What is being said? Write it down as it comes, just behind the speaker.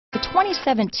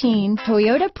2017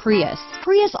 Toyota Prius.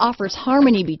 Prius offers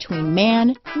harmony between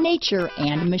man, nature,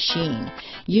 and machine.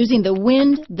 Using the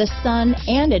wind, the sun,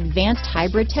 and advanced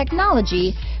hybrid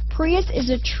technology, Prius is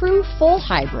a true full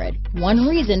hybrid, one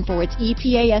reason for its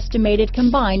EPA estimated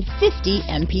combined 50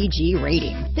 MPG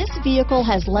rating. This vehicle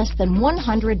has less than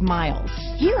 100 miles.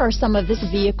 Here are some of this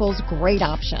vehicle's great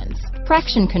options: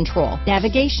 traction control,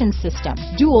 navigation system,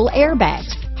 dual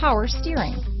airbags, power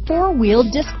steering, four-wheel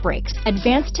disc brakes,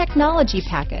 advanced technology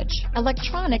package,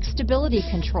 electronic stability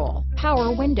control,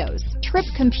 power windows, trip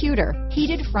computer,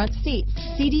 heated front seats,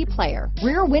 CD player,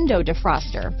 rear window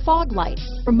defroster, fog lights,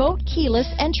 remote keyless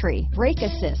entry, brake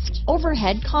assist,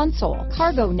 overhead console,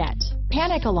 cargo net,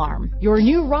 panic alarm. Your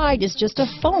new ride is just a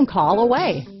phone call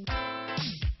away.